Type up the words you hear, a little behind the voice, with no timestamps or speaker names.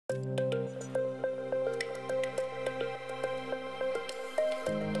There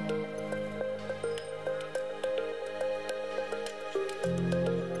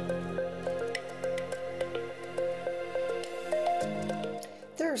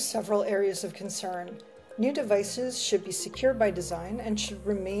are several areas of concern. New devices should be secure by design and should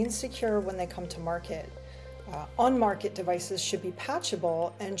remain secure when they come to market. On-market devices should be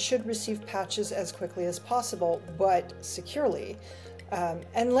patchable and should receive patches as quickly as possible, but securely.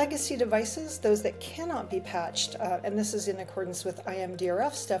 And legacy devices, those that cannot be patched, and this is in accordance with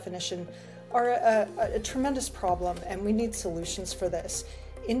IMDRF's definition, are a tremendous problem, and we need solutions for this.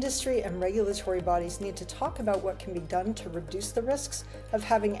 Industry and regulatory bodies need to talk about what can be done to reduce the risks of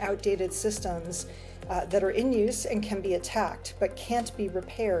having outdated systems that are in use and can be attacked, but can't be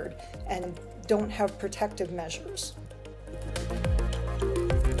repaired and don't have protective measures.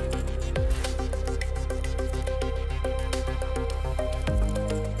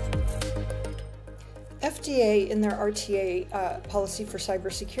 FDA in their RTA policy for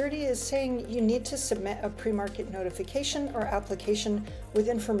cybersecurity is saying you need to submit a pre-market notification or application with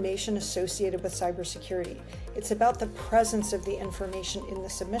information associated with cybersecurity. It's about the presence of the information in the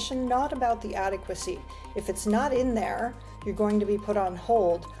submission, not about the adequacy. If it's not in there, you're going to be put on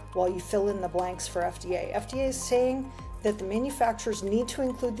hold while you fill in the blanks for FDA. FDA is saying that the manufacturers need to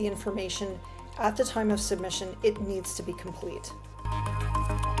include the information at the time of submission. It needs to be complete.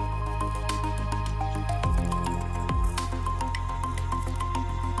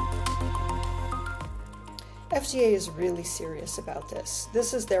 FDA is really serious about this.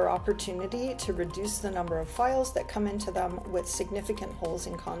 This is their opportunity to reduce the number of files that come into them with significant holes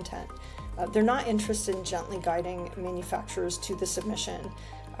in content. They're not interested in gently guiding manufacturers to the submission.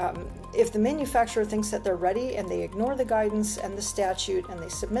 If the manufacturer thinks that they're ready and they ignore the guidance and the statute and they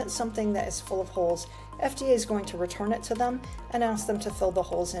submit something that is full of holes, FDA is going to return it to them and ask them to fill the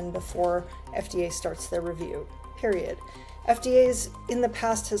holes in before FDA starts their review, period. FDA in the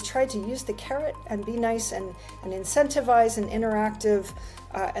past has tried to use the carrot and be nice and incentivize and interactive,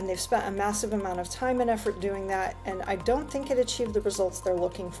 and they've spent a massive amount of time and effort doing that, and I don't think it achieved the results they're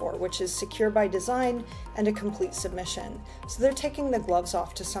looking for, which is secure by design and a complete submission. So they're taking the gloves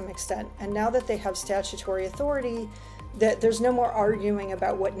off to some extent, and now that they have statutory authority, there's no more arguing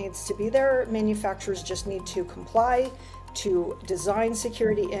about what needs to be there. Manufacturers just need to comply, to design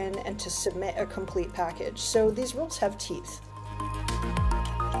security in, and to submit a complete package. So these rules have teeth.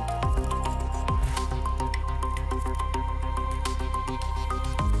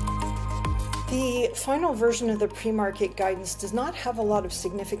 The final version of the pre-market guidance does not have a lot of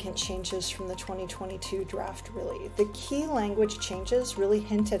significant changes from the 2022 draft, really. The key language changes really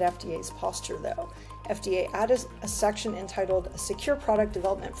hint at FDA's posture, though. FDA added a section entitled "A Secure Product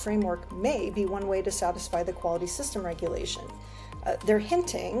Development Framework may be one way to satisfy the quality system regulation." They're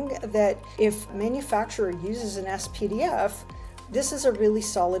hinting that if manufacturer uses an SPDF, this is a really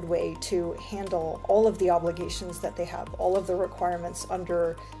solid way to handle all of the obligations that they have, all of the requirements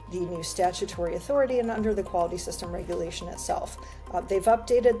under the new statutory authority and under the quality system regulation itself. They've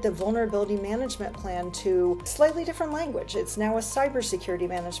updated the vulnerability management plan to slightly different language. It's now a cybersecurity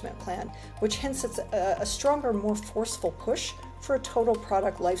management plan, which hints at a stronger, more forceful push for a total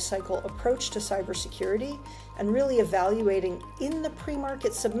product lifecycle approach to cybersecurity and really evaluating in the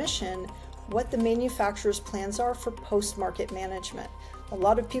pre-market submission what the manufacturer's plans are for post-market management. A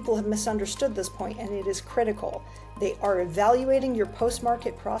lot of people have misunderstood this point, and it is critical. They are evaluating your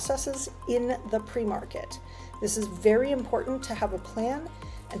post-market processes in the pre-market. This is very important to have a plan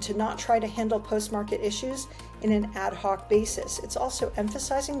and to not try to handle post-market issues in an ad hoc basis. It's also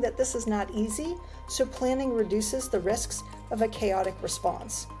emphasizing that this is not easy, so planning reduces the risks of a chaotic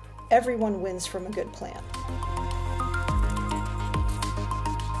response. Everyone wins from a good plan.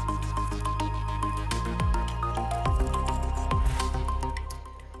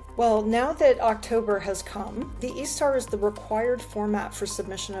 Well, now that October has come, the eStar is the required format for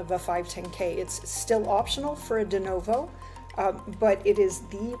submission of a 510K. It's still optional for a de novo, but it is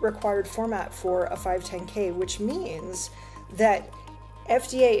the required format for a 510K, which means that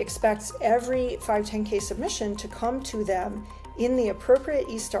FDA expects every 510K submission to come to them in the appropriate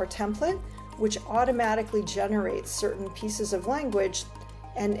eStar template, which automatically generates certain pieces of language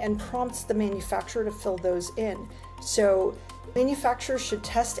and prompts the manufacturer to fill those in. So manufacturers should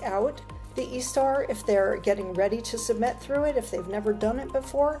test out the eStar if they're getting ready to submit through it, if they've never done it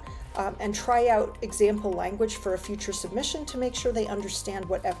before, and try out example language for a future submission to make sure they understand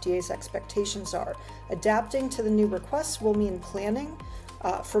what FDA's expectations are. Adapting to the new requests will mean planning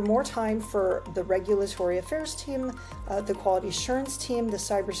for more time for the regulatory affairs team, the quality assurance team, the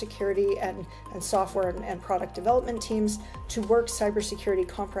cybersecurity and software and product development teams to work cybersecurity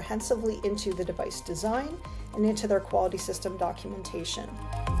comprehensively into the device design and into their quality system documentation.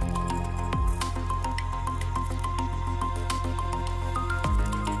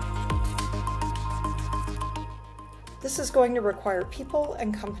 This is going to require people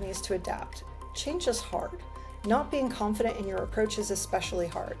and companies to adapt. Change is hard. Not being confident in your approach is especially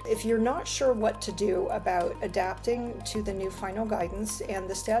hard. If you're not sure what to do about adapting to the new final guidance and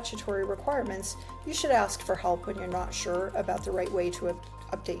the statutory requirements, you should ask for help when you're not sure about the right way to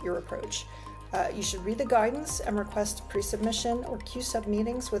update your approach. You should read the guidance and request pre-submission or Q-sub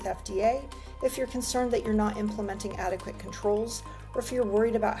meetings with FDA if you're concerned that you're not implementing adequate controls, or if you're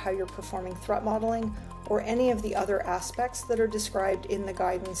worried about how you're performing threat modeling or any of the other aspects that are described in the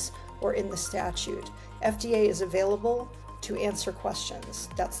guidance or in the statute. FDA is available to answer questions.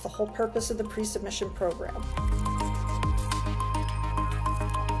 That's the whole purpose of the pre-submission program.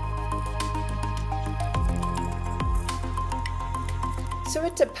 So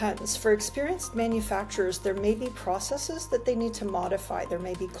it depends. For experienced manufacturers, there may be processes that they need to modify. There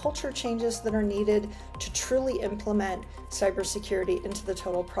may be culture changes that are needed to truly implement cybersecurity into the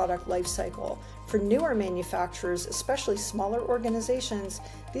total product lifecycle. For newer manufacturers, especially smaller organizations,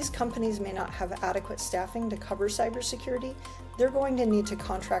 these companies may not have adequate staffing to cover cybersecurity. They're going to need to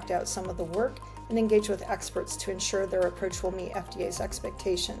contract out some of the work and engage with experts to ensure their approach will meet FDA's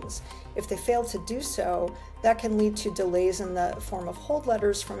expectations. If they fail to do so, that can lead to delays in the form of hold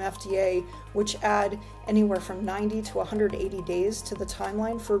letters from FDA, which add anywhere from 90 to 180 days to the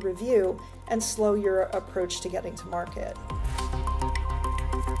timeline for review and slow your approach to getting to market.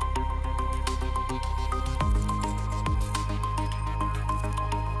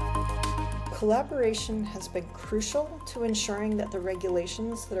 Collaboration has been crucial to ensuring that the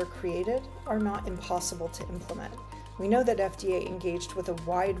regulations that are created are not impossible to implement. We know that FDA engaged with a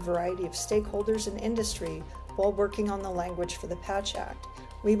wide variety of stakeholders in industry while working on the language for the Patch Act.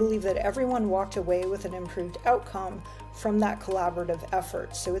 We believe that everyone walked away with an improved outcome from that collaborative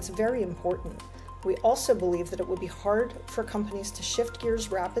effort, so it's very important. We also believe that it will be hard for companies to shift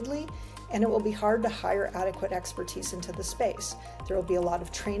gears rapidly, and it will be hard to hire adequate expertise into the space. There will be a lot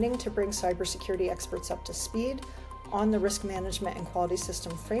of training to bring cybersecurity experts up to speed on the risk management and quality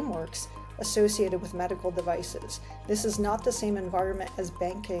system frameworks associated with medical devices. This is not the same environment as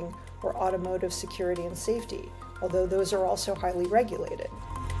banking or automotive security and safety, although those are also highly regulated.